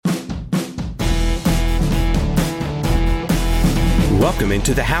Welcome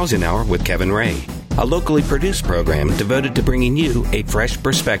into the Housing Hour with Kevin Ray, a locally produced program devoted to bringing you a fresh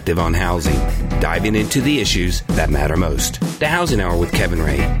perspective on housing, diving into the issues that matter most. The Housing Hour with Kevin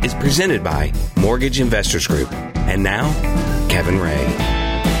Ray is presented by Mortgage Investors Group. And now, Kevin Ray.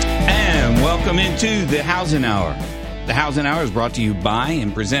 And welcome into the Housing Hour. The Housing Hour is brought to you by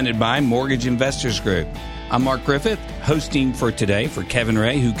and presented by Mortgage Investors Group. I'm Mark Griffith, hosting for today for Kevin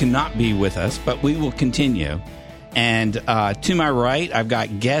Ray, who cannot be with us, but we will continue. And to my right, I've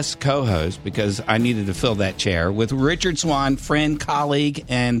got guest co-host, because I needed to fill that chair, with Richard Swan, friend, colleague,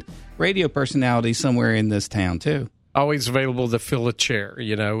 and radio personality somewhere in this town, too. Always available to fill a chair,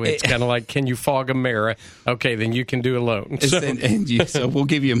 you know. It's kind of like, can you fog a mirror? Okay, then you can do a loan. So we'll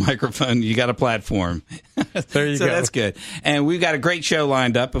give you a microphone. You got a platform. There you go. So that's good. And we've got a great show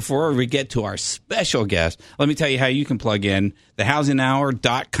lined up. Before we get to our special guest, let me tell you how you can plug in.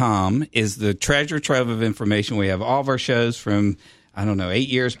 TheHousingHour.com is the treasure trove of information. We have all of our shows from, 8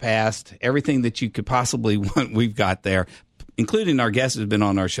 years past. Everything that you could possibly want, we've got there, including our guests who've been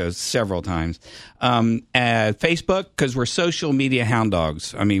on our shows several times. Facebook, because we're social media hound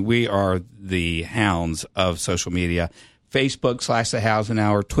dogs. I mean, we are the hounds of social media. Facebook / The Housing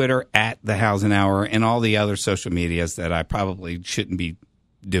Hour, Twitter @The Housing Hour, and all the other social medias that I probably shouldn't be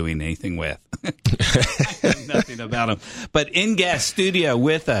doing anything with. I know nothing about them. But in guest studio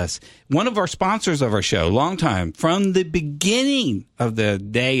with us, one of our sponsors of our show, long time, from the beginning of the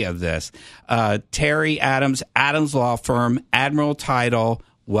day of this, Terry Adams, Adams Law Firm, Admiral Title.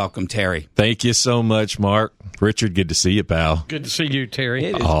 Welcome, Terry. Thank you so much, Mark. Richard, good to see you, pal. Good to see you, Terry.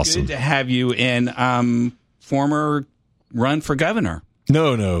 It is awesome. Good to have you in. Former run for governor.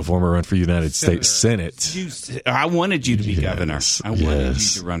 No, former run for United States Senate. I wanted you to be governor. I wanted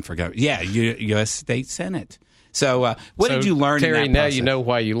you to run for governor. Yeah, U.S. State Senate. So what did you learn Terry, in that process? now you know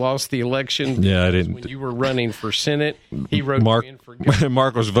why you lost the election. Yeah, I didn't. When you were running for Senate, he wrote Mark, you in for governor.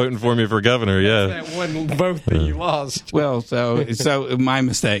 Mark was voting for me for governor, yeah. That one vote that you lost. Well, so my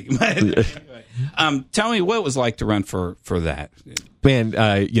mistake. Tell me what it was like to run for that. Man,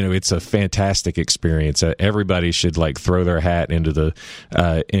 it's a fantastic experience. Everybody should throw their hat into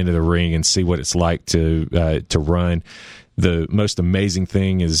the ring and see what it's like to run. The most amazing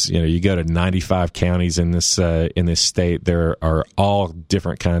thing is, you go to 95 counties in this state. There are all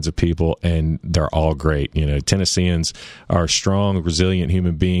different kinds of people, and they're all great. Tennesseans are strong, resilient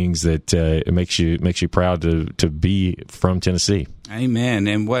human beings that it makes you proud to be from Tennessee. Amen.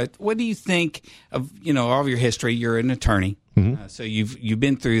 And what do you think of all of your history? You're an attorney, so you've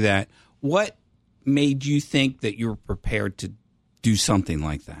been through that. What made you think that you were prepared to do something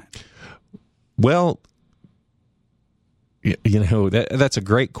like that? Well, that's a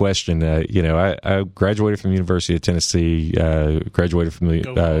great question. I graduated from the University of Tennessee. Graduated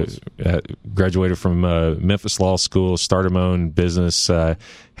from Memphis Law School. Started my own business.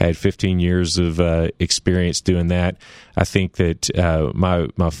 Had 15 years of experience doing that. I think that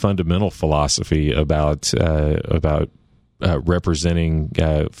my fundamental philosophy about representing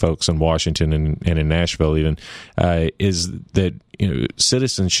folks in Washington and in Nashville even is that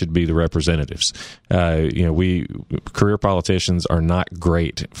citizens should be the representatives. We career politicians are not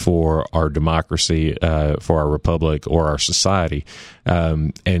great for our democracy, for our republic, or our society.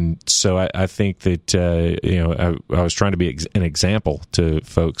 And so I think that I was trying to be an example to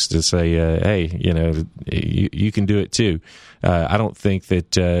folks to say, hey, you can do it too. I don't think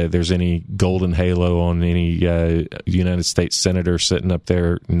that there's any golden halo on any United States senator sitting up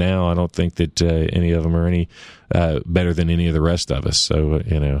there now. I don't think that any of them are any better than any of the rest of us. So,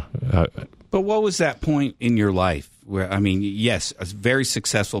 But what was that point in your life where, yes, a very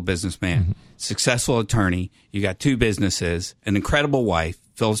successful businessman, successful attorney, you got 2 businesses, an incredible wife,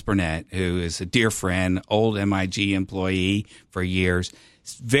 Phyllis Burnett, who is a dear friend, old MIG employee for years,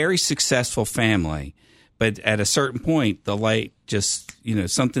 very successful family. But at a certain point, the light just,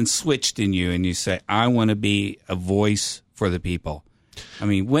 something switched in you, and you say, I want to be a voice for the people. How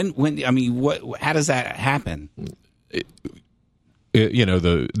does that happen?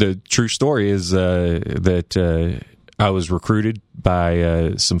 The true story is that I was recruited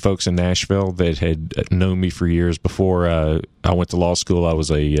by some folks in Nashville that had known me for years. Before I went to law school, I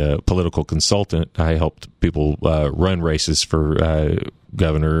was a political consultant. I helped people run races for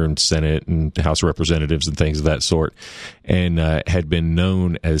governor and Senate and House of Representatives and things of that sort, and had been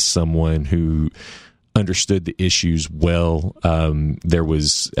known as someone who understood the issues well. There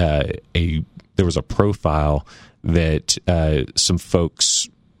was a profile that some folks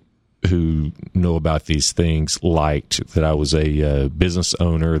who know about these things liked, that I was a business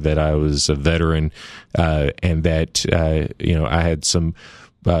owner, that I was a veteran, and that I had some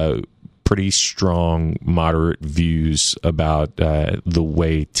pretty strong moderate views about the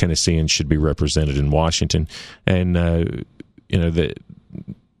way Tennesseans should be represented in Washington, and the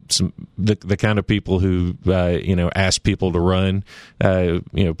kind of people who asked people to run,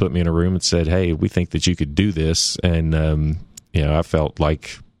 put me in a room and said, "Hey, we think that you could do this," and I felt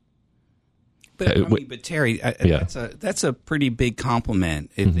like. But Terry, that's a pretty big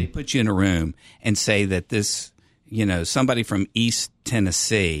compliment if they put you in a room and say that this, somebody from East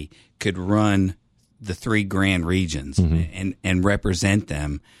Tennessee could run the 3 grand regions and represent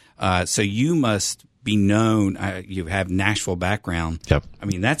them. So you must be known. You have Nashville background. Yep. I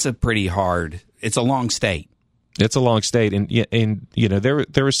mean, that's a pretty hard. It's a long state. It's a long state, and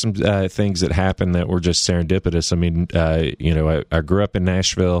there were some things that happened that were just serendipitous. I mean, I grew up in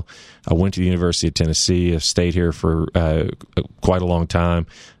Nashville. I went to the University of Tennessee. I stayed here for quite a long time.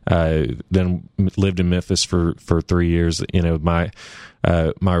 Then lived in Memphis for 3 years.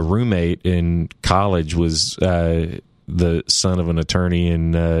 My roommate in college was the son of an attorney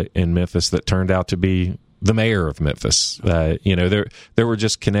in Memphis that turned out to be the mayor of Memphis. There were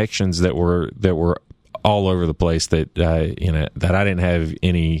just connections that were all over the place that that I didn't have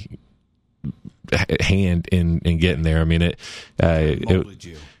any hand in getting there. I mean, it molded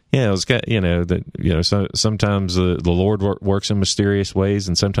you. Yeah, it was that sometimes the Lord works in mysterious ways,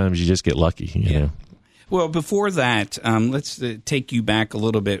 and sometimes you just get lucky. You know. Well, before that, let's take you back a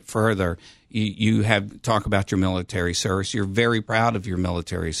little bit further. You have talk about your military service. You're very proud of your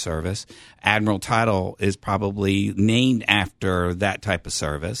military service. Admiral title is probably named after that type of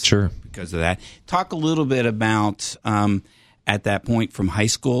service. Sure. Because of that. Talk a little bit about, at that point from high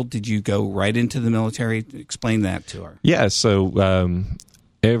school, did you go right into the military? Explain that to her. Yeah, so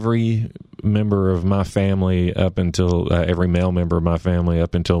every member of my family up until every male member of my family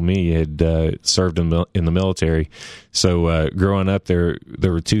up until me had served in the military. So growing up, there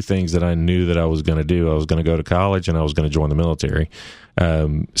were 2 things that I knew that I was going to do. I was going to go to college, and I was going to join the military.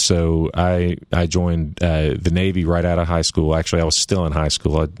 So I joined the Navy right out of high school. Actually, I was still in high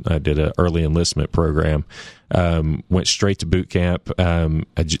school. I did an early enlistment program. Went straight to boot camp.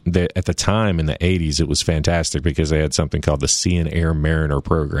 At the time in the 80s, it was fantastic because they had something called the Sea and Air Mariner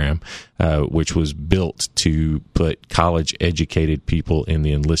program, which was built to put college-educated people in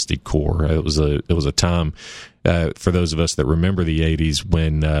the enlisted corps. It was a time for those of us that remember the 80s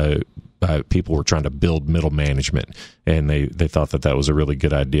when people were trying to build middle management, and they thought that was a really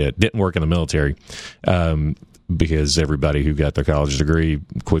good idea. It didn't work in the military because everybody who got their college degree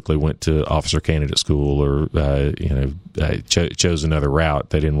quickly went to officer candidate school or chose another route.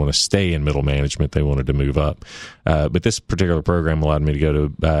 They didn't want to stay in middle management. They wanted to move up. But this particular program allowed me to go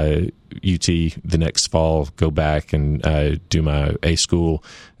to UT the next fall, go back and do my A school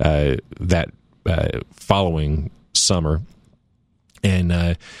that following summer. And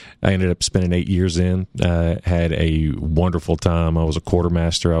I ended up spending 8 years in, had a wonderful time. I was a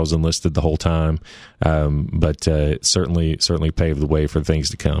quartermaster. I was enlisted the whole time, but certainly paved the way for things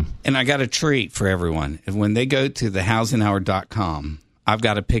to come. And I got a treat for everyone. When they go to thehousinghour.com, I've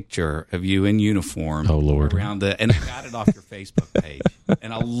got a picture of you in uniform. Oh, Lord. And I got it off your Facebook page.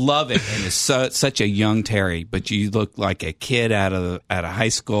 And I love it. And it's such a young Terry, but you look like a kid out of high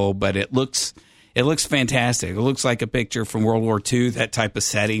school, but it looks fantastic. It looks like a picture from World War II, that type of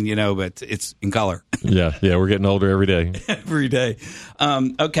setting, but it's in color. Yeah, we're getting older every day. Every day.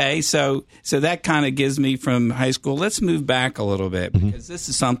 Okay, so that kind of gives me from high school. Let's move back a little bit because this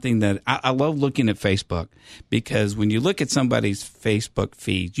is something that I love looking at Facebook, because when you look at somebody's Facebook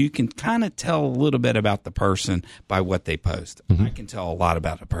feed, you can kind of tell a little bit about the person by what they post. I can tell a lot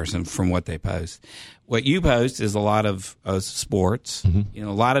about a person from what they post. What you post is a lot of sports, a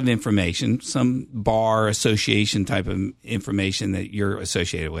lot of information, some bar association type of information that you're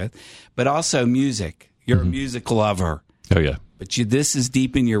associated with, but also music. You're a music lover. Oh, yeah. But this is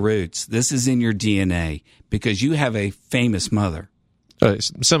deep in your roots. This is in your DNA because you have a famous mother.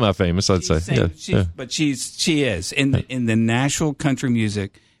 Semi-famous, I'd say. But she is. In the Nashville country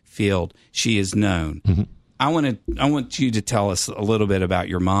music field, she is known. I want you to tell us a little bit about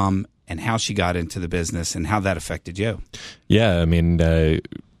your mom and how she got into the business and how that affected you. Yeah, I mean, I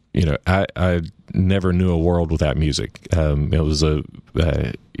never knew a world without music. It was a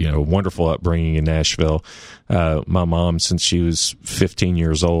wonderful upbringing in Nashville. My mom, since she was 15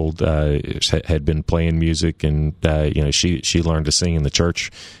 years old, had been playing music, and she learned to sing in the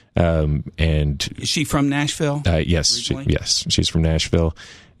church. And is she from Nashville? Yes, she's from Nashville.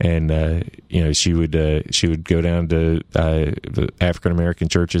 And she would go down to the African American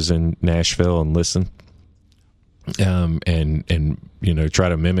churches in Nashville and listen, and try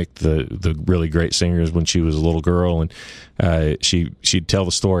to mimic the really great singers when she was a little girl. And she'd tell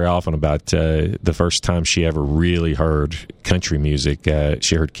the story often about the first time she ever really heard country music.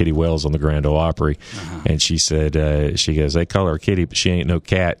 She heard Kitty Wells on the Grand Ole Opry, and she said, she goes, they call her Kitty, but she ain't no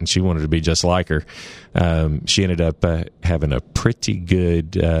cat, and she wanted to be just like her. She ended up having a pretty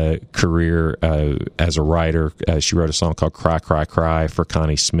good career as a writer. She wrote a song called Cry, Cry, Cry for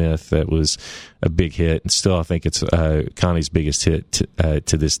Connie Smith that was a big hit, and still I think it's Connie's biggest hit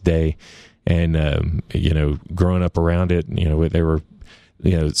to this day. And growing up around it, they were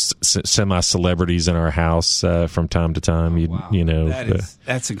semi-celebrities in our house from time to time.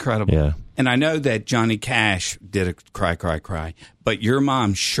 That's incredible. Yeah. And I know that Johnny Cash did a Cry, Cry, Cry, but your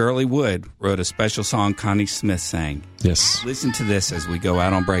mom, Shirley Wood, wrote a special song Connie Smith sang. Yes. Listen to this as we go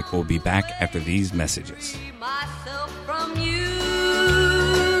out on break. We'll be back after these messages. Myself from you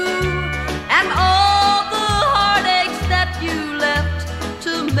and all the heartaches that you left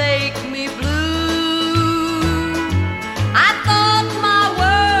to make me blue. I thought my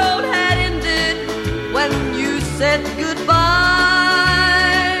world had ended when you said goodbye.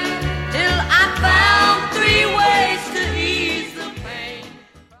 Till I found 3 ways to ease the pain.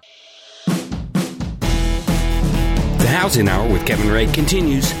 The Housing Hour with Kevin Ray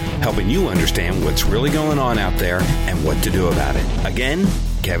continues, helping you understand what's really going on out there and what to do about it. Again,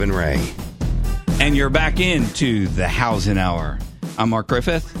 Kevin Ray. And you're back into the Housing Hour. I'm Mark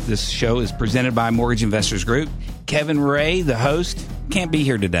Griffith. This show is presented by Mortgage Investors Group. Kevin Ray, the host, can't be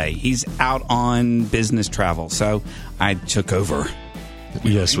here today. He's out on business travel, so I took over.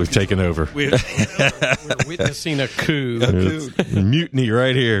 Yes, we've taken over. We're witnessing a coup. Mutiny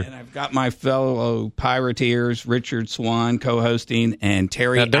right here. And I've got my fellow pirateers, Richard Swan, co-hosting, and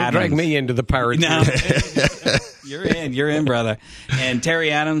Terry Now, don't Adams. drag me into the pirateers. No. You're in, brother. And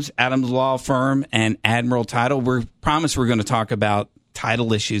Terry Adams, Adams Law Firm, and Admiral Title. We promised we're going to talk about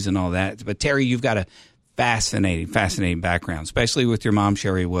title issues and all that. But Terry, you've got a fascinating background, especially with your mom,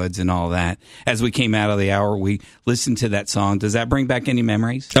 Sherry Woods, and all that. As we came out of the hour, we listened to that song. Does that bring back any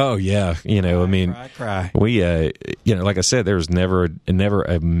memories? Oh yeah, Cry. We, like I said, there was never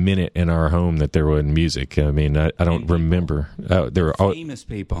a minute in our home that there wasn't music. I mean, I don't remember. There were Famous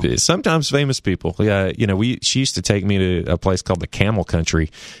people. Sometimes famous people. Yeah, she used to take me to a place called the Camel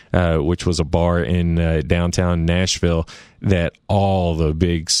Country, which was a bar in downtown Nashville that all the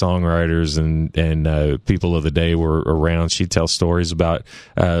big songwriters and people of the day were around. She'd tell stories about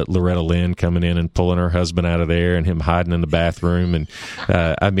Loretta Lynn coming in and pulling her husband out of there and him hiding in the bathroom. And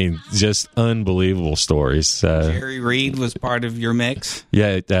just unbelievable stories. Jerry Reed was part of your mix?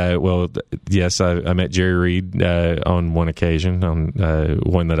 Yeah. Yes, I met Jerry Reed on one occasion, on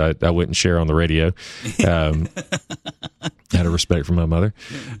one that I wouldn't share on the radio. Out of respect for my mother.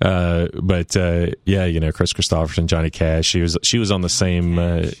 Chris Christopherson, Johnny Cash. She was on the same.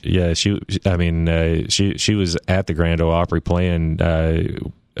 She was at the Grand Ole Opry playing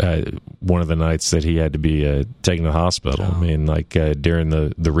one of the nights that he had to be taken to the hospital. Oh. I mean, during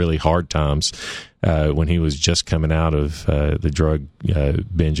the really hard times when he was just coming out of the drug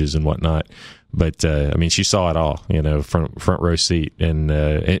binges and whatnot. But she saw it all. Front row seat, and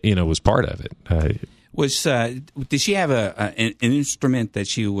was part of it. Did she have an instrument that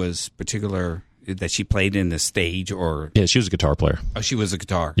she was particular that she played in the stage, or? Yeah, she was a guitar player. Oh, she was a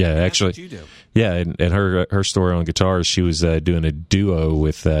guitar. Yeah, That's actually. what you do. Yeah, and her story on guitar is she was doing a duo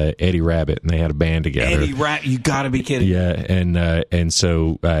with Eddie Rabbitt, and they had a band together. Eddie Rabbitt, you got to be kidding! Yeah, and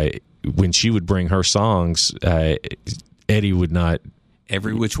so when she would bring her songs, Eddie would not.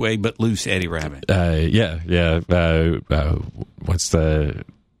 Every Which Way But Loose, Eddie Rabbitt. What's the?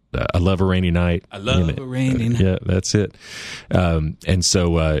 I Love a Rainy Night. I love a rainy night. Yeah, that's it. And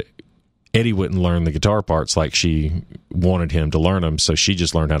so Eddie wouldn't learn the guitar parts like she wanted him to learn them, so she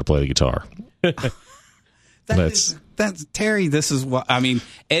just learned how to play the guitar. That's Terry. This is what I mean.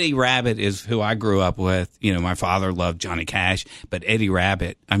 Eddie Rabbitt is who I grew up with. My father loved Johnny Cash, but Eddie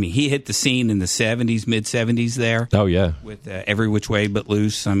Rabbitt. he hit the scene in the '70s, mid '70s. There. Oh yeah. With Every Which Way But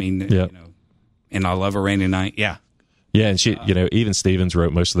Loose. And I Love a Rainy Night. Yeah. Yeah, and she, Even Stevens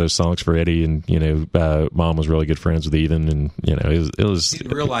wrote most of those songs for Eddie, and Mom was really good friends with Even, and it was. I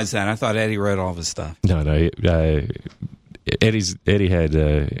didn't realize that. I thought Eddie wrote all of his stuff. No,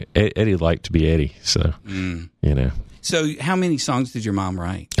 Eddie liked to be Eddie, so So, how many songs did your mom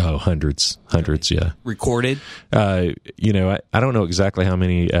write? Oh, hundreds, yeah. Recorded? I don't know exactly how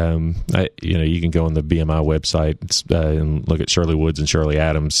many. You can go on the BMI website and look at Shirley Woods and Shirley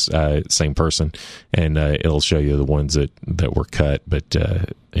Adams, same person, and it'll show you the ones that were cut. But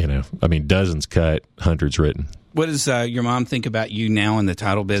dozens cut, hundreds written. What does your mom think about you now in the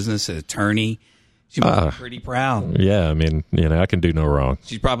title business, an attorney? She must be pretty proud. Yeah, I mean, I can do no wrong.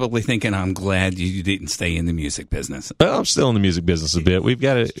 She's probably thinking, "I'm glad you didn't stay in the music business." Well, I'm still in the music business a bit. We've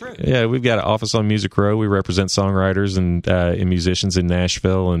got we've got an office on Music Row. We represent songwriters and musicians in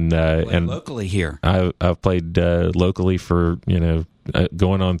Nashville, and locally here. I've played locally for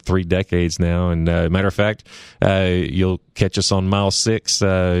going on 3 decades now. And matter of fact, you'll catch us on mile 6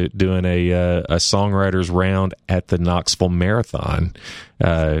 doing a songwriters round at the Knoxville Marathon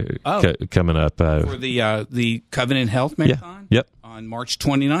coming up for the Covenant Health Marathon. Yep. On March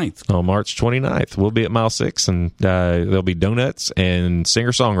 29th. On March 29th. We'll be at mile 6, and there'll be donuts and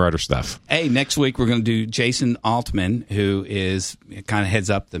singer-songwriter stuff. Hey, next week we're going to do Jason Altman, who kind of heads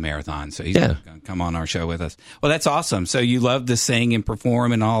up the marathon. So he's going to come on our show with us. Well, that's awesome. So you love to sing and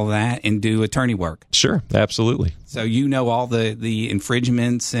perform and all of that and do attorney work. Sure, absolutely. So you know all the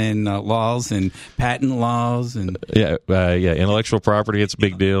infringements and laws and patent laws and intellectual property. It's a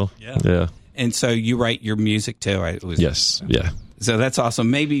big deal. Yeah. And so you write your music too. Yes. Yeah. So that's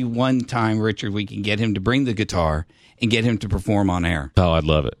awesome. Maybe one time, Richard, we can get him to bring the guitar and get him to perform on air. Oh, I'd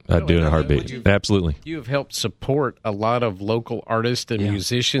love it. I'd do it in a heartbeat. Absolutely. You have helped support a lot of local artists and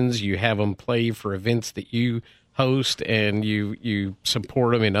musicians. You have them play for events that you host, and you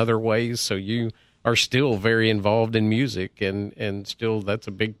support them in other ways. So you are still very involved in music, and still that's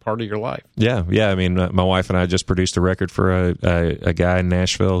a big part of your life. Yeah. I mean, my wife and I just produced a record for a guy in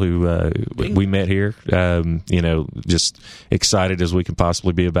Nashville who we met here. Just excited as we can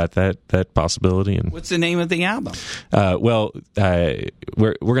possibly be about that possibility. And what's the name of the album? We're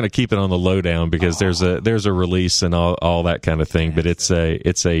going to keep it on the lowdown because there's a release and all that kind of thing. But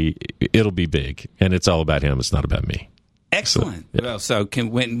it'll be big, and it's all about him. It's not about me. Excellent. Well, so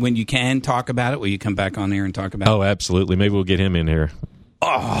when you can talk about it, will you come back on here and talk about it? Oh, absolutely. Maybe we'll get him in here.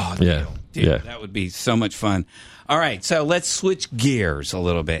 Oh, yeah. Dude, that would be so much fun. All right, so let's switch gears a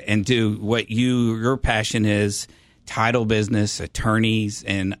little bit and do what your passion is, title business, attorneys.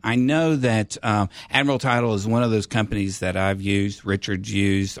 And I know that Admiral Title is one of those companies that I've used, Richard's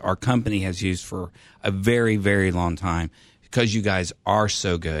used, our company has used for a very, very long time because you guys are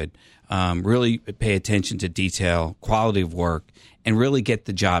so good. Really pay attention to detail, quality of work, and really get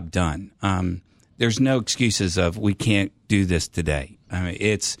the job done. There's no excuses of we can't do this today. I mean,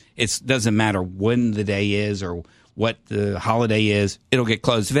 it's doesn't matter when the day is or what the holiday is. It'll get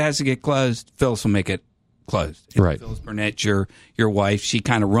closed. If it has to get closed, Phyllis will make it closed. Right. Phyllis Burnett, your wife, she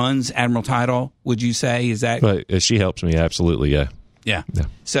kind of runs Admiral Title. Would you say is that? But she helps me absolutely. Yeah. Yeah.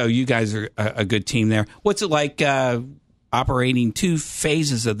 So you guys are a good team there. What's it like? Operating 2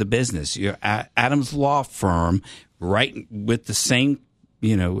 phases of the business. You're Adams Law Firm, right, with the same,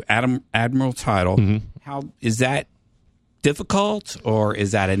 Admiral Title. Mm-hmm. How is that difficult, or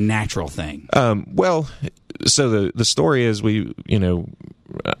is that a natural thing? Well, so the story is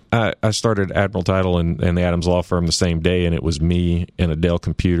I started Admiral Title and the Adams Law Firm the same day, and it was me and a Dell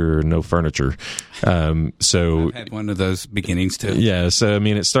computer and no furniture. So I've had one of those beginnings too. Yeah, so I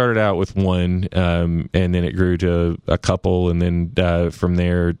mean, it started out with one, and then it grew to a couple, and then from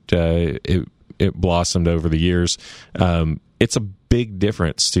there it blossomed over the years. It's a big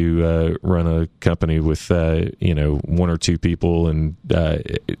difference to run a company with 1 or 2 people, and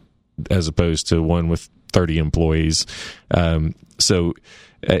as opposed to one with 30 employees. So,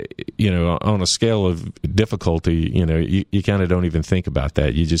 on a scale of difficulty, you kind of don't even think about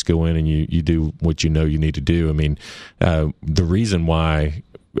that. You just go in and you do what you need to do. I mean, the reason why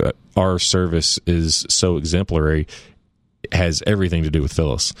our service is so exemplary has everything to do with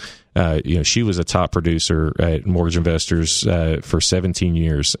Phyllis. She was a top producer at Mortgage Investors for 17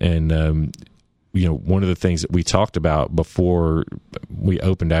 years, and one of the things that we talked about before we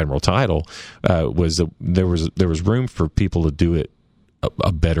opened Admiral Title was that there was room for people to do it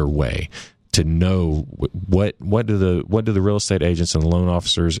a better way, to know what do the real estate agents and the loan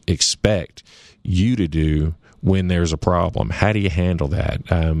officers expect you to do when there's a problem. How do you handle that?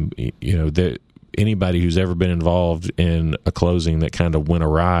 Anybody who's ever been involved in a closing that kind of went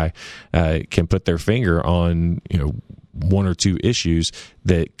awry can put their finger on 1 or 2 issues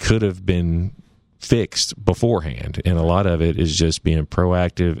that could have been fixed beforehand, and a lot of it is just being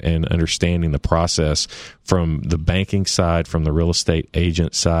proactive and understanding the process from the banking side, from the real estate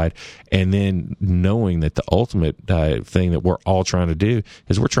agent side, and then knowing that the ultimate thing that we're all trying to do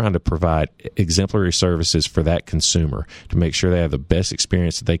is we're trying to provide exemplary services for that consumer to make sure they have the best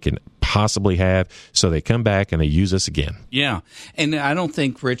experience that they can possibly have, so they come back and they use us again. Yeah, and I don't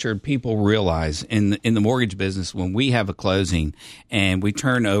think, Richard, people realize in the mortgage business, when we have a closing and we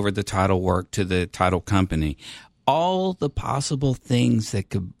turn over the title work to the title company, all the possible things that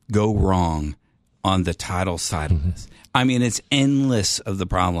could go wrong on the title side of this. I mean, it's endless of the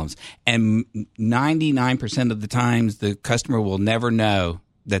problems. And 99% of the times, the customer will never know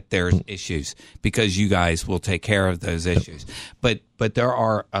that there's issues because you guys will take care of those issues. But there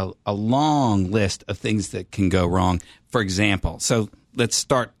are a long list of things that can go wrong. For example, so let's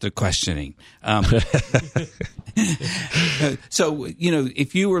start the questioning. So,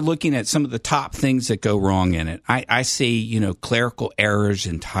 if you were looking at some of the top things that go wrong in it, I see, clerical errors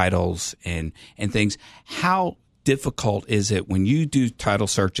in titles and things. How difficult is it when you do title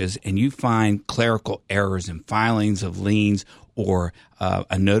searches and you find clerical errors in filings of liens or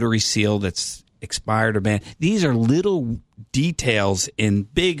a notary seal that's expired or banned? These are little details in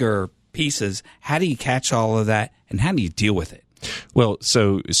bigger pieces. How do you catch all of that, and how do you deal with it? Well,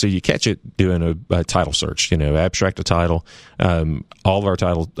 so you catch it doing a title search, abstract a title. All of our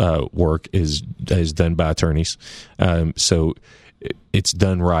title work is done by attorneys. So it's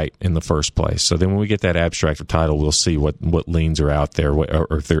done right in the first place. So then when we get that abstract of title, we'll see what liens are out there,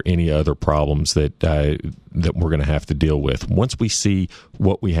 or if there are any other problems that we're going to have to deal with. Once we see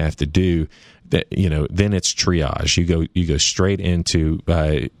what we have to do, that then it's triage. You go straight into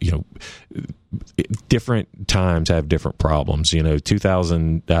different times have different problems.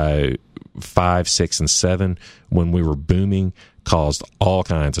 2005, 6, and 7, when we were booming, caused all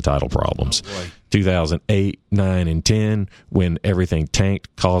kinds of title problems. 2008, 9, and 10, when everything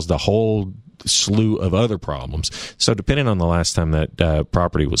tanked, caused a whole slew of other problems. So depending on the last time that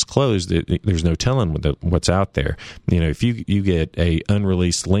property was closed, there's no telling what's out there. If you get a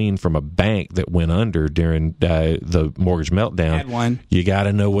unreleased lien from a bank that went under during the mortgage meltdown, you got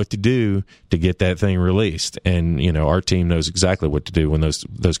to know what to do to get that thing released. And our team knows exactly what to do when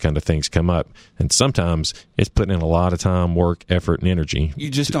those kind of things come up. And sometimes it's putting in a lot of time, work, effort, and energy. You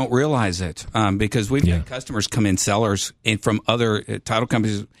just don't realize it because we've had customers come in, sellers and from other title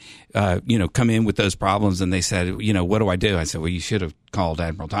companies, come in with those problems, and they said, what do I do? I said, well, you should have called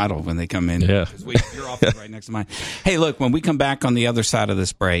Admiral Title when they come in. Yeah. Your office is right next to mine. Hey, look, when we come back on the other side of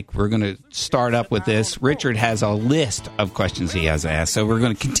this break, we're going to start up with this. Richard has a list of questions he has asked, so we're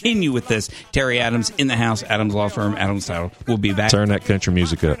going to continue with this. Terry Adams in the house, Adams Law Firm, Adams Title. We'll be back. Turn that country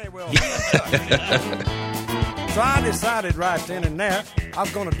music up. So I decided right then and there I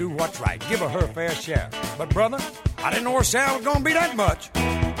was going to do what's right, give her fair share. But, brother, I didn't know her share was going to be that much.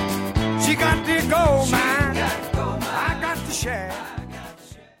 She got the gold mine, I got the share.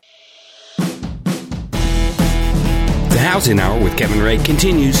 The Housing Hour with Kevin Ray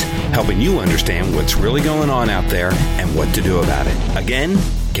continues, helping you understand what's really going on out there and what to do about it. Again,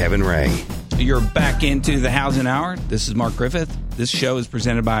 Kevin Ray. You're back into the Housing Hour. This is Mark Griffith. This show is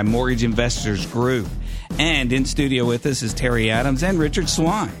presented by Mortgage Investors Group. And in studio with us is Terry Adams and Richard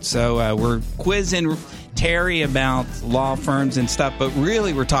Swan. So we're quizzing Terry about law firms and stuff, but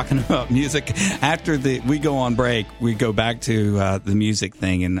really we're talking about music. After we go on break, we go back to the music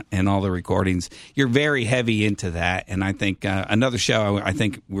thing and all the recordings. You're very heavy into that, and I think another show, I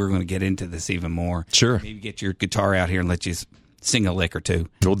think we're going to get into this even more. Sure. Maybe get your guitar out here and let you sing a lick or two.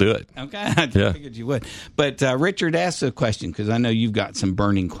 We'll do it. Okay, I figured you would. But Richard, ask a question, because I know you've got some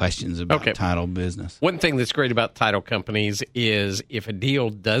burning questions about title business. One thing that's great about title companies is if a deal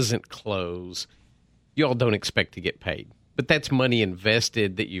doesn't close, you all don't expect to get paid. But that's money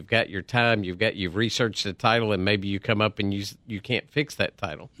invested that you've got your time, you've researched the title, and maybe you come up and you can't fix that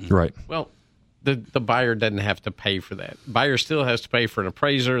title. Right. Well, the buyer doesn't have to pay for that. Buyer still has to pay for an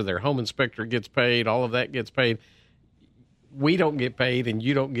appraiser, their home inspector gets paid, all of that gets paid. We don't get paid and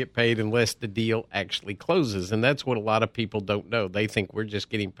you don't get paid unless the deal actually closes. And that's what a lot of people don't know. They think we're just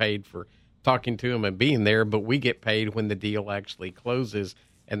getting paid for talking to them and being there, but we get paid when the deal actually closes.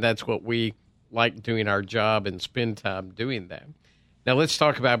 And that's what we like doing our job and spend time doing that. Now let's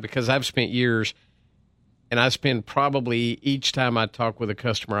talk about, because I've spent years, and I spend probably, each time I talk with a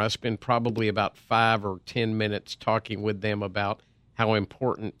customer, I spend probably about 5 or 10 minutes talking with them about how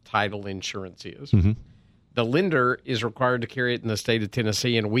important title insurance is. Mm-hmm. The lender is required to carry it in the state of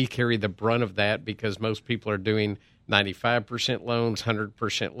Tennessee, and we carry the brunt of that because most people are doing 95% loans,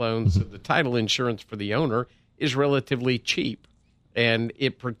 100% loans. So the title insurance for the owner is relatively cheap, and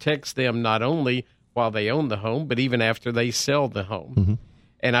it protects them not only while they own the home, but even after they sell the home. Mm-hmm.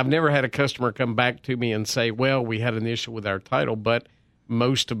 And I've never had a customer come back to me and say, well, we had an issue with our title, but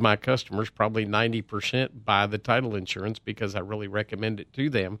most of my customers, probably 90%, buy the title insurance because I really recommend it to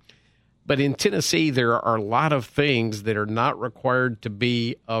them. But in Tennessee, there are a lot of things that are not required to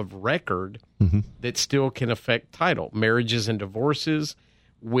be of record that still can affect title. Marriages and divorces,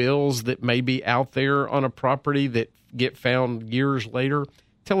 wills that may be out there on a property that get found years later.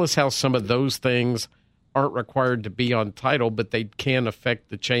 Tell us how some of those things aren't required to be on title, but they can affect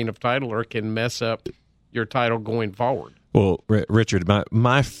the chain of title or can mess up your title going forward. Well, Richard,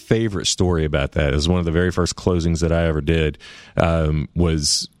 my favorite story about that is one of the very first closings that I ever did.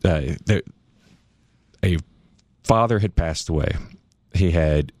 Was a father had passed away. He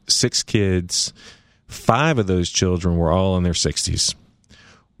had 6 kids. 5 of those children were all in their 60s.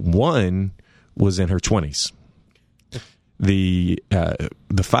 One was in her 20s. The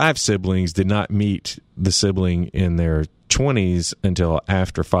 5 siblings did not meet the sibling in their 20s until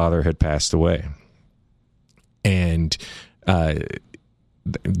after father had passed away. And through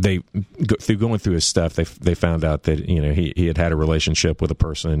going through his stuff, they found out that he had a relationship with a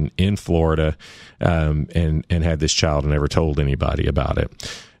person in Florida, and had this child and never told anybody about it.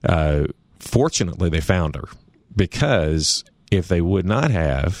 Fortunately, they found her, because if they would not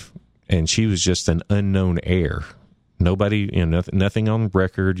have, and she was just an unknown heir. Nobody, nothing on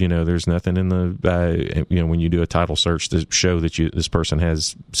record. There's nothing in the, when you do a title search to show that this person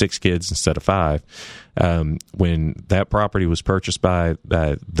has 6 kids instead of 5. When that property was purchased by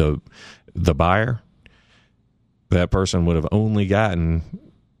the buyer, that person would have only gotten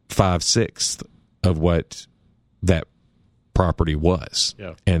 5/6 of what that property was,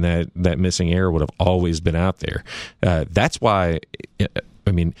 and that missing heir would have always been out there. That's why,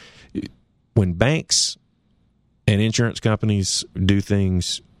 when banks and insurance companies do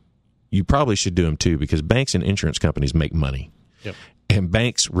things, you probably should do them too, because banks and insurance companies make money. Yep. And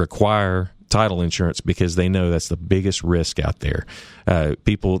banks require title insurance because they know that's the biggest risk out there.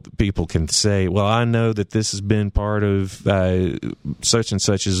 People can say, well, I know that this has been part of such and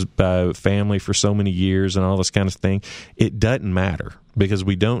such's family for so many years and all this kind of thing. It doesn't matter, because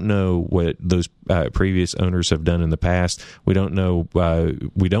we don't know what those previous owners have done in the past. We don't know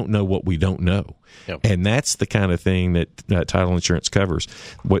what we don't know. Yep. And that's the kind of thing that title insurance covers.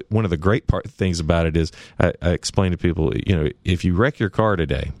 One of the great things about it is, I explain to people, if you wreck your car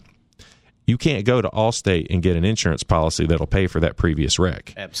today, you can't go to Allstate and get an insurance policy that'll pay for that previous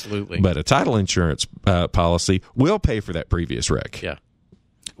wreck. Absolutely. But a title insurance policy will pay for that previous wreck. Yeah.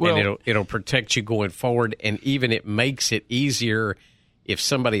 Well, and it'll protect you going forward, and even it makes it easier. If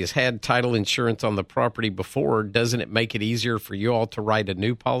somebody has had title insurance on the property before, doesn't it make it easier for you all to write a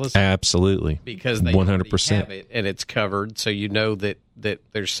new policy? Absolutely. Because they 100% have it and it's covered, so you know that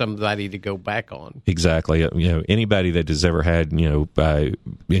there's somebody to go back on. Exactly. Anybody that has ever had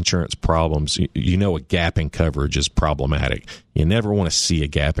insurance problems, a gap in coverage is problematic. You never want to see a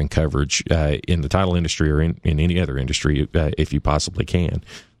gap in coverage in the title industry or in any other industry if you possibly can.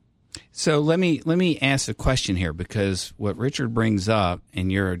 So let me ask a question here, because what Richard brings up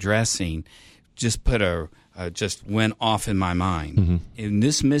and you're addressing just just went off in my mind. Mm-hmm. In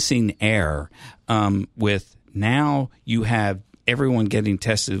this missing heir, with now you have everyone getting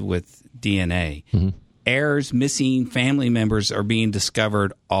tested with DNA. Mm-hmm. Heirs, missing family members are being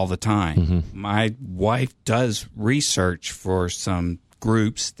discovered all the time. Mm-hmm. My wife does research for some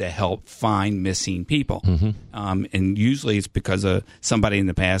groups that help find missing people. Mm-hmm. And usually it's because somebody in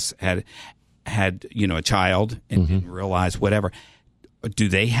the past had a child and didn't realize whatever. Do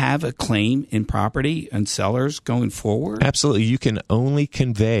they have a claim in property and sellers going forward? Absolutely. You can only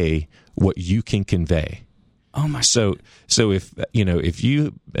convey what you can convey. Oh my! So if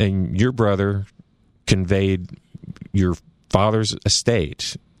you and your brother conveyed your father's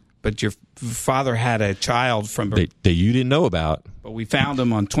estate, but your father had a child from that you didn't know about, but we found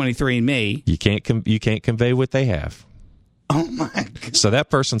him on 23andMe. You can't convey what they have. Oh my God. So that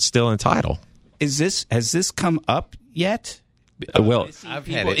person's still entitled. Has this come up yet? Well, I've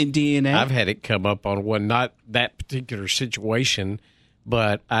had it in DNA. I've had it come up on one, not that particular situation,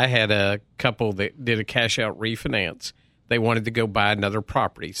 but I had a couple that did a cash out refinance. They wanted to go buy another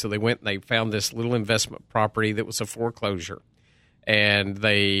property, so they went and they found this little investment property that was a foreclosure. And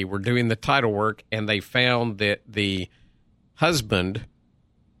they were doing the title work, and they found that the husband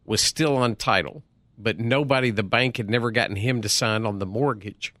was still on title, but the bank had never gotten him to sign on the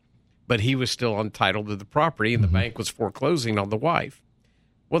mortgage, but he was still on title to the property, and the bank was foreclosing on the wife.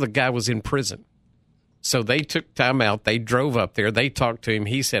 Well, the guy was in prison. So they took time out. They drove up there. They talked to him.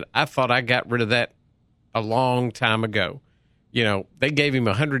 He said, I thought I got rid of that a long time ago. They gave him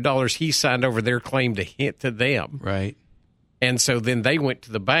 $100. He signed over their claim to them. Right. And so then they went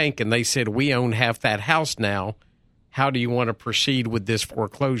to the bank and they said, we own half that house now. How do you want to proceed with this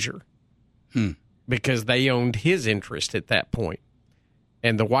foreclosure? Because they owned his interest at that point.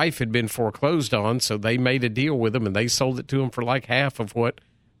 And the wife had been foreclosed on, so they made a deal with him and they sold it to him for like half of what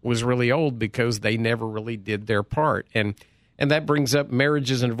was really owed because they never really did their part. And that brings up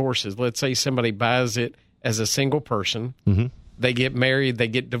marriages and divorces. Let's say somebody buys it as a single person. Mm-hmm. they get married, they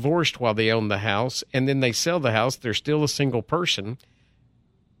get divorced while they own the house, and then they sell the house. They're still a single person.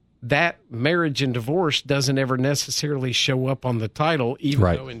 That marriage and divorce doesn't ever necessarily show up on the title, even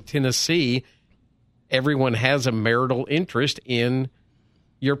Right. though in Tennessee, everyone has a marital interest in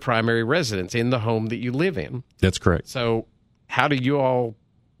your primary residence, in the home that you live in. That's correct. So how do you all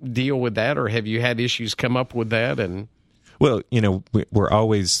deal with that, or have you had issues come up with that? And Well, we're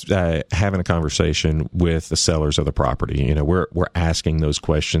always having a conversation with the sellers of the property. We're asking those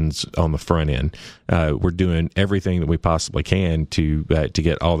questions on the front end. We're doing everything that we possibly can to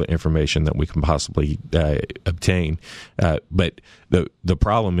get all the information that we can possibly obtain. But the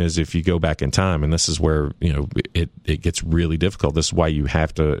problem is, if you go back in time, and this is where it gets really difficult. This is why you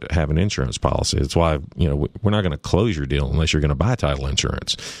have to have an insurance policy. It's why we're not going to close your deal unless you're going to buy title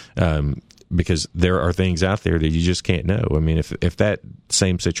insurance. Because there are things out there that you just can't know. I mean, if that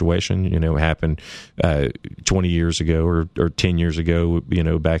same situation, happened 20 years ago or 10 years ago,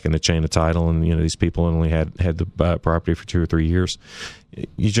 back in the chain of title, and these people only had the property for 2 or 3 years,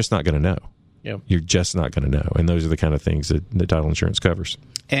 you're just not going to know. Yeah. You're just not going to know. And those are the kind of things that the title insurance covers.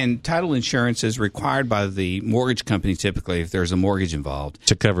 And title insurance is required by the mortgage company typically if there's a mortgage involved.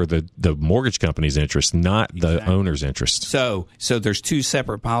 To cover the mortgage company's interest, not the owner's interest. So there's two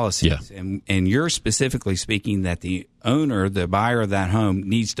separate policies. Yeah. And you're specifically speaking that the owner, the buyer of that home,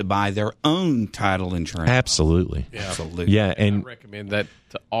 needs to buy their own title insurance. Absolutely. Absolutely. Yeah. I And recommend that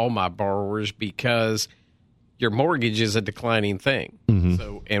to all my borrowers, because your mortgage is a declining thing. Mm-hmm.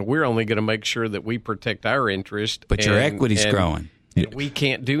 So, and we're only going to make sure that we protect our interest. But your equity's growing. And we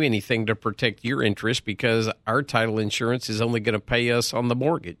can't do anything to protect your interest, because our title insurance is only going to pay us on the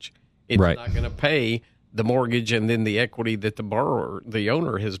mortgage. It's Right. not going to pay the mortgage and then the equity that the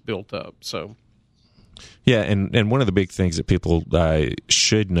owner has built up. So, yeah, and one of the big things that people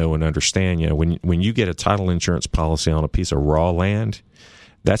should know and understand, when you get a title insurance policy on a piece of raw land,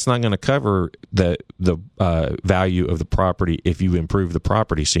 that's not going to cover the value of the property if you improve the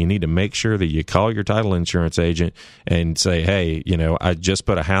property. So you need to make sure that you call your title insurance agent and say, hey, I just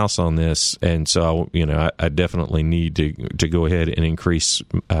put a house on this, and so I definitely need to go ahead and increase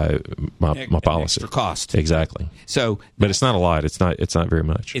my policy. Extra cost. Exactly. So, But it's not a lot. It's not very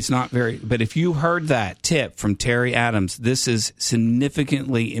much. it's not very. But if you heard that tip from Terry Adams, this is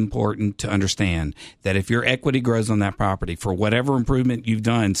significantly important to understand that if your equity grows on that property for whatever improvement you've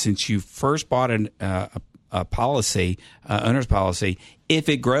done since you first bought a policy, owner's policy, if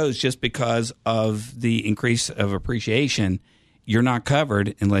it grows just because of the increase of appreciation, you're not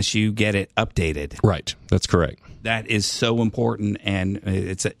covered unless you get it updated. Right. That's correct. That is so important, and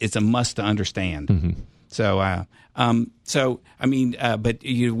it's a must to understand. Mm-hmm. But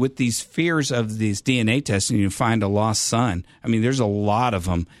with these fears of these DNA testing, you find a lost son. I mean, there's a lot of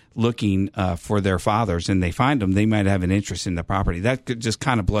them looking for their fathers, and they find them. They might have an interest in the property. That just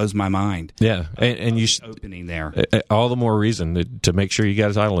kind of blows my mind. Yeah, and you Opening there. all the more reason to make sure you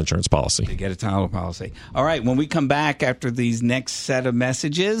got a title insurance policy. To get a title policy. All right, when we come back after these next set of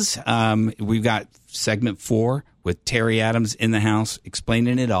messages, we've got segment 4 with Terry Adams in the house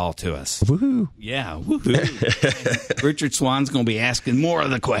explaining it all to us. Woohoo! Yeah, woohoo. Richard Swan's going to be asking more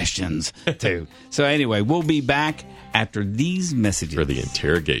of the questions, too. So anyway, we'll be back after these messages. For the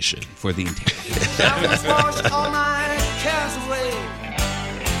interrogation. I was washed all my cares away.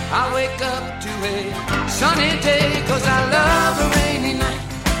 I wake up to a sunny day, 'cause I love a rainy night.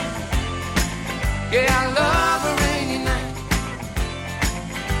 Yeah, I love a rainy night.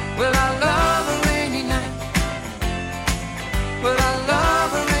 Well, I love a rainy night. Well, I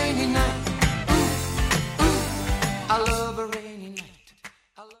love a rainy night. Ooh, ooh, I love a rainy night.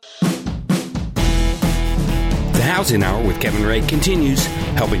 The Housing Hour with Kevin Ray continues,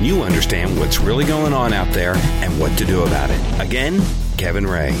 helping you understand what's really going on out there and what to do about it. Again, Kevin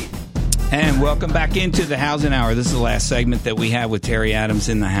Ray. And welcome back into the Housing Hour. This is the last segment that we have with Terry Adams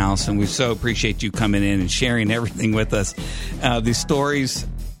in the house, and we so appreciate you coming in and sharing everything with us. These stories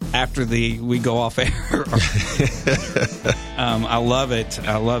after we go off air. I love it.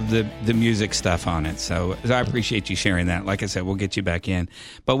 I love the music stuff on it. So I appreciate you sharing that. Like I said, we'll get you back in.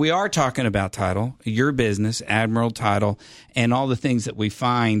 But we are talking about title, your business, Admiral Title, and all the things that we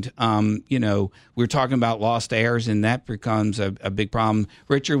find. We're talking about lost heirs, and that becomes a big problem.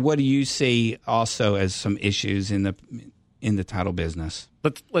 Richard, what do you see also as some issues in the title business?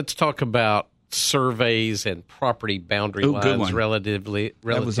 let's talk about surveys and property boundary lines relative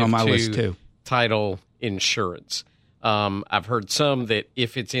that was on my list too. Title insurance. I've heard some that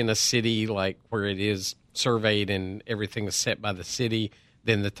if it's in a city like where it is surveyed and everything is set by the city,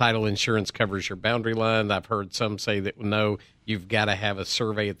 then the title insurance covers your boundary line. I've heard some say that no, you've got to have a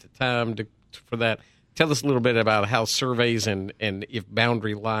survey at the time for that. tell us a little bit about how surveys and if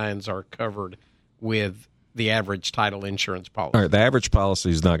boundary lines are covered with the average title insurance policy. All right, the average policy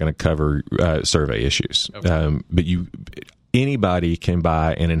is not going to cover survey issues, Okay. but anybody can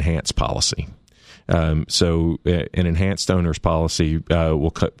buy an enhanced policy. So an enhanced owner's policy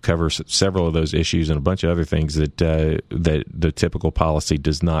will cover several of those issues and a bunch of other things that the typical policy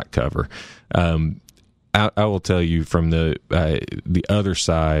does not cover. I will tell you from the other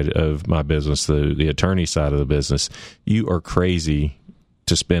side of my business, the attorney side of the business, you are crazy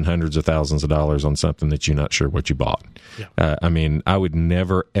to spend hundreds of thousands of dollars on something that you're not sure what you bought. Yeah. I mean, I would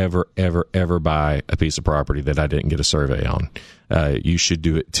never, ever, ever, ever buy a piece of property that I didn't get a survey on. You should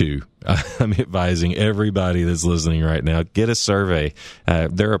do it too. I'm advising everybody that's listening right now, get a survey.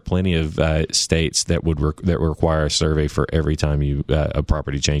 There are plenty of states that require a survey for every time a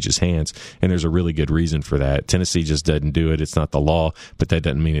property changes hands, and there's a really good reason for that. Tennessee just doesn't do it. It's not the law, but that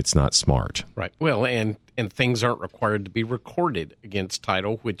doesn't mean it's not smart. Right. Well, and things aren't required to be recorded against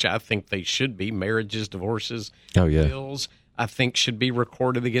title, which I think they should be. Marriages, divorces, wills, I think should be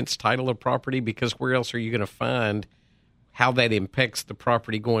recorded against title of property, because where else are you going to find how that impacts the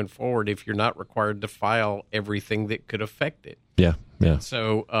property going forward if you're not required to file everything that could affect it? Yeah, yeah.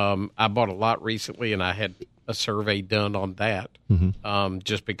 So I bought a lot recently, and I had a survey done on that,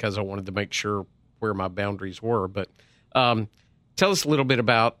 just because I wanted to make sure where my boundaries were. But tell us a little bit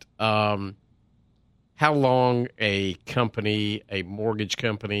about how long a company, a mortgage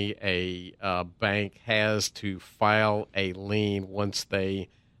company, a bank has to file a lien once they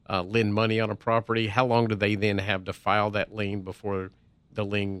lend money on a property. How long do they then have to file that lien before the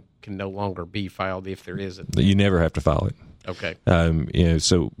lien can no longer be filed, if there is a? You never have to file it. Okay.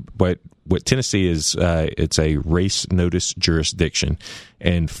 So what Tennessee is, it's a race notice jurisdiction,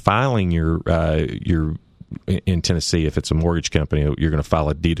 and filing your in Tennessee, if it's a mortgage company, you're going to file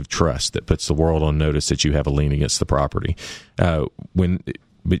a deed of trust that puts the world on notice that you have a lien against the property.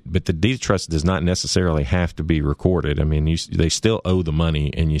 But the deed of trust does not necessarily have to be recorded. I mean, they still owe the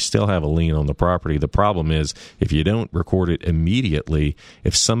money, and you still have a lien on the property. The problem is, if you don't record it immediately,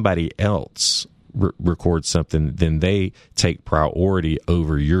 if somebody else records something, then they take priority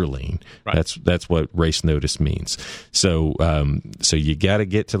over your lien. Right. That's what race notice means. So you got to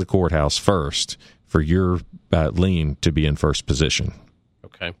get to the courthouse first for your lien to be in first position.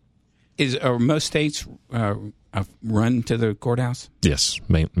 Okay. Are most states run to the courthouse? Yes,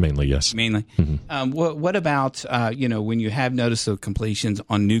 mainly yes. Mainly. Mm-hmm. What about when you have notice of completions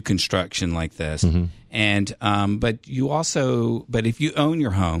on new construction like this, and but if you own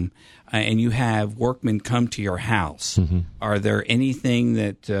your home and you have workmen come to your house, are there anything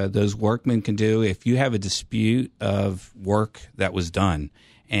that those workmen can do if you have a dispute of work that was done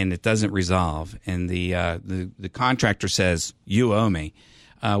and it doesn't resolve, and the contractor says you owe me?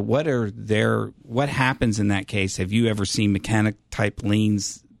 What happens in that case? Have you ever seen mechanic type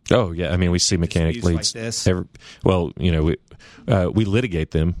liens? Oh yeah, I mean, we see mechanic liens. Like this? We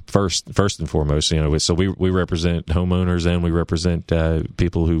litigate them first and foremost. So we represent homeowners and we represent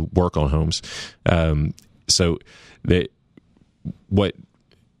people who work on homes. What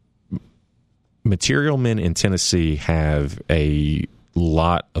material men in Tennessee have a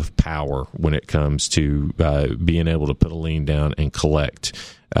lot of power when it comes to being able to put a lien down and collect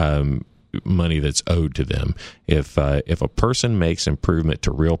money that's owed to them. If a person makes improvement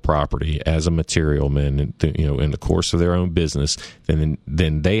to real property as a material man, in the course of their own business, then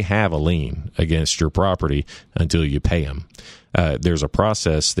they have a lien against your property until you pay them. There's a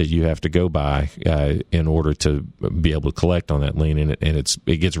process that you have to go by in order to be able to collect on that lien, and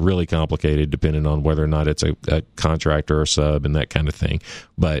it gets really complicated depending on whether or not it's a contractor or sub and that kind of thing.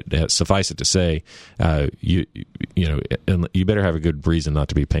 But suffice it to say, you better have a good reason not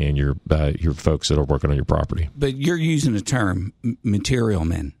to be paying your folks that are working on your property. But you're using the term material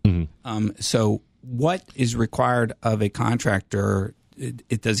men. Mm-hmm. So what is required of a contractor?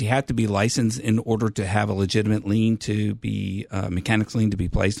 Does he have to be licensed in order to have a legitimate lien to be mechanics lien to be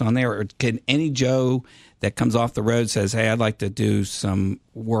placed on there, or can any Joe that comes off the road says, "Hey, I'd like to do some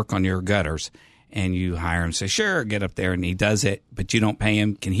work on your gutters," and you hire him, say, "Sure, get up there," and he does it, but you don't pay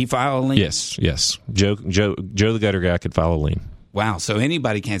him? Can he file a lien? Yes. Joe the gutter guy could file a lien. Wow. So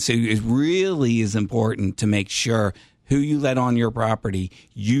anybody can. So it really is important to make sure who you let on your property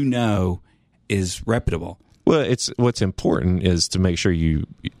is reputable. Well, what's important is to make sure you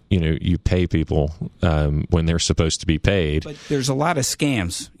you pay people when they're supposed to be paid. But there's a lot of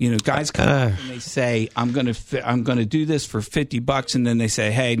scams. Guys come up and they say, "I'm going to do this for $50," and then they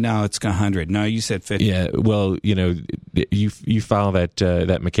say, "Hey, no, it's $100." No, you said $50. Yeah, well, you file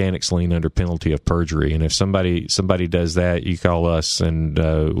that mechanic's lien under penalty of perjury, and if somebody does that, you call us, and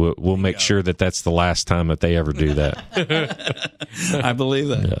we'll make sure that that's the last time that they ever do that. I believe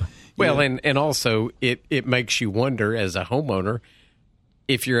that. Yeah. Well, and also it makes you wonder as a homeowner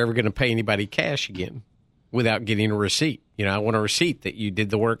if you're ever going to pay anybody cash again without getting a receipt. I want a receipt that you did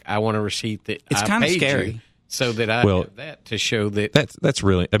the work. I want a receipt that it's kind of scary. You so that I have that to show that. That's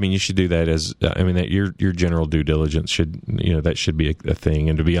really. I mean, you should do that as. That your general due diligence should. That should be a thing.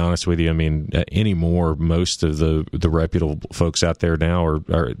 And to be honest with you, anymore, most of the reputable folks out there now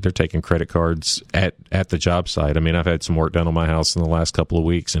are they're taking credit cards at the job site. I've had some work done on my house in the last couple of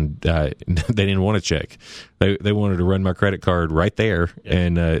weeks, and they didn't want to check. They wanted to run my credit card right there,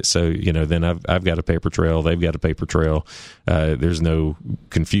 and so then I've got a paper trail. They've got a paper trail. There's no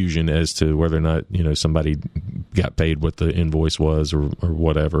confusion as to whether or not somebody got paid what the invoice was or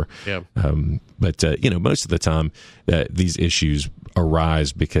whatever. Yeah. But most of the time these issues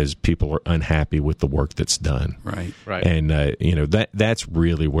arise because people are unhappy with the work that's done. Right. And that's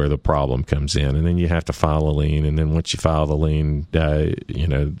really where the problem comes in. And then you have to file a lien, and then once you file the lien,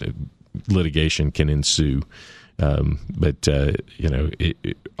 litigation can ensue. But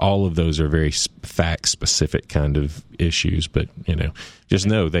all of those are very fact specific kind of issues. But just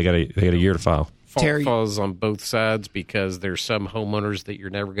know they got a year to file. Fault falls on both sides because there's some homeowners that you're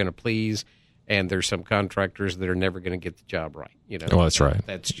never going to please, and there's some contractors that are never going to get the job right. Well, that's right.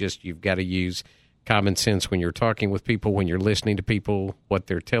 That's just, you've got to use common sense when you're talking with people, when you're listening to people, what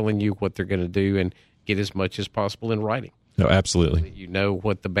they're telling you, what they're going to do, and get as much as possible in writing. No, absolutely. You know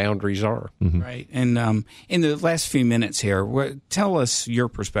what the boundaries are. Mm-hmm. Right. And in the last few minutes here, tell us your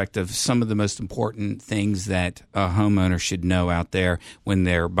perspective, some of the most important things that a homeowner should know out there when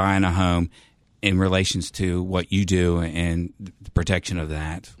they're buying a home in relations to what you do and the protection of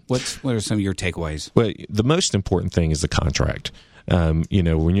that. What are some of your takeaways? Well, the most important thing is the contract.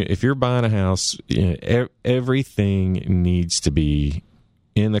 If you're buying a house, everything needs to be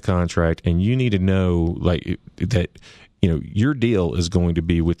in the contract, and you need to know that your deal is going to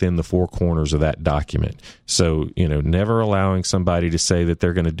be within the four corners of that document. So, never allowing somebody to say that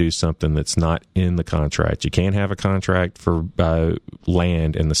they're going to do something that's not in the contract. You can't have a contract for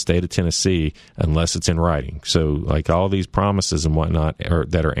land in the state of Tennessee unless it's in writing. So, all these promises and whatnot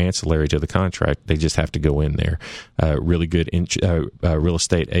that are ancillary to the contract, they just have to go in there. Really good real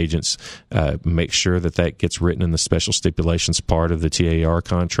estate agents make sure that gets written in the special stipulations part of the TAR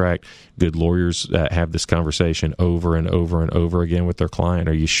contract. Good lawyers have this conversation over and over again with their client.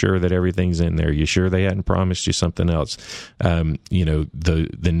 Are you sure that everything's in there? Are you sure they hadn't promised you something else?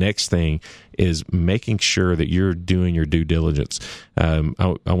 The next thing is making sure that you're doing your due diligence.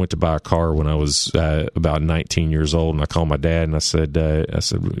 I went to buy a car when I was about 19 years old, and I called my dad and I said,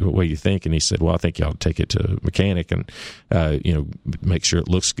 what do you think? And he said, well, I think you ought to take it to a mechanic and make sure it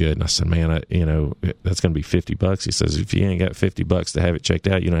looks good. And I said, man, that's going to be $50. He says, if you ain't got $50 to have it checked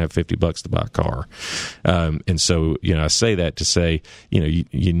out, you don't have $50 to buy a car. And so I say that to say,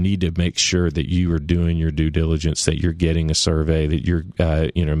 you need to make sure that you are doing your due diligence, that you're getting a survey, that you're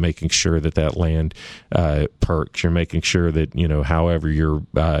making sure that land perks. You're making sure that however you're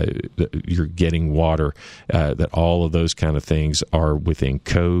getting water, that all of those kind of things are within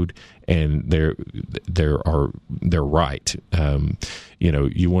code and they're right.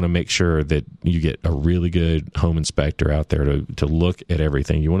 You want to make sure that you get a really good home inspector out there to look at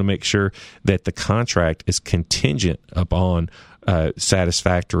everything. You want to make sure that the contract is contingent upon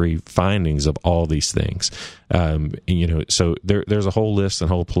satisfactory findings of all these things. So there's a whole list and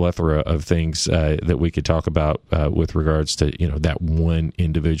whole plethora of things that we could talk about with regards to that one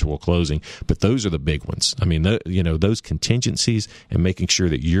individual closing. But those are the big ones. Those contingencies and making sure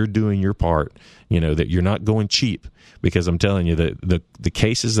that you're doing your part. That you're not going cheap. Because I'm telling you that the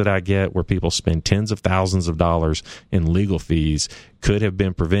cases that I get where people spend tens of thousands of dollars in legal fees could have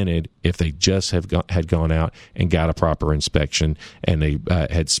been prevented if they just had gone out and got a proper inspection and they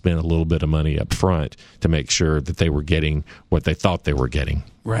had spent a little bit of money up front to make sure that they were getting what they thought they were getting.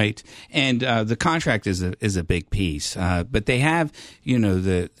 Right. And the contract is a big piece. But they have,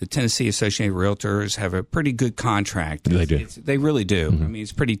 the Tennessee Associated of Realtors have a pretty good contract. They do. They really do. Mm-hmm.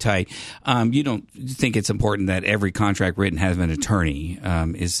 It's pretty tight. You don't think it's important that every contract written has an attorney.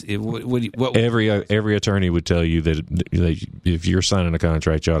 Every attorney would tell you that if you're signing a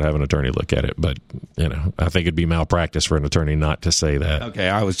contract, you ought to have an attorney look at it. But, I think it'd be malpractice for an attorney not to say that. Okay.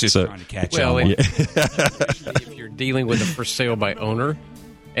 I was just trying to catch well, on. if you're dealing with a for sale by owner,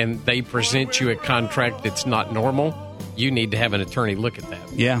 and they present you a contract that's not normal, you need to have an attorney look at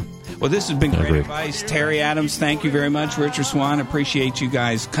that. Yeah. Well, this has been great advice. Terry Adams, thank you very much. Richard Swan, appreciate you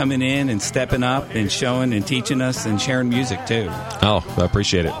guys coming in and stepping up and showing and teaching us and sharing music, too. Oh, I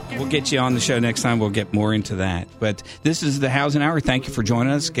appreciate it. We'll get you on the show next time. We'll get more into that. But this is the Housing Hour. Thank you for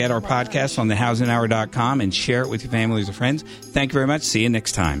joining us. Get our podcast on thehousinghour.com and share it with your families and friends. Thank you very much. See you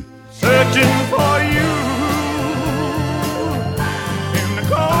next time. Searching for you in the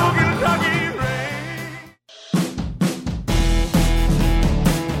cold Kentucky rain.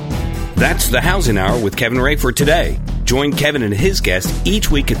 That's the Housing Hour with Kevin Ray for today. Join Kevin and his guests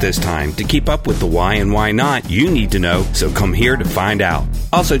each week at this time to keep up with the why and why not you need to know, so come here to find out.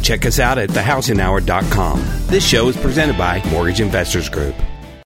 Also check us out at thehousinghour.com. This show is presented by Mortgage Investors Group.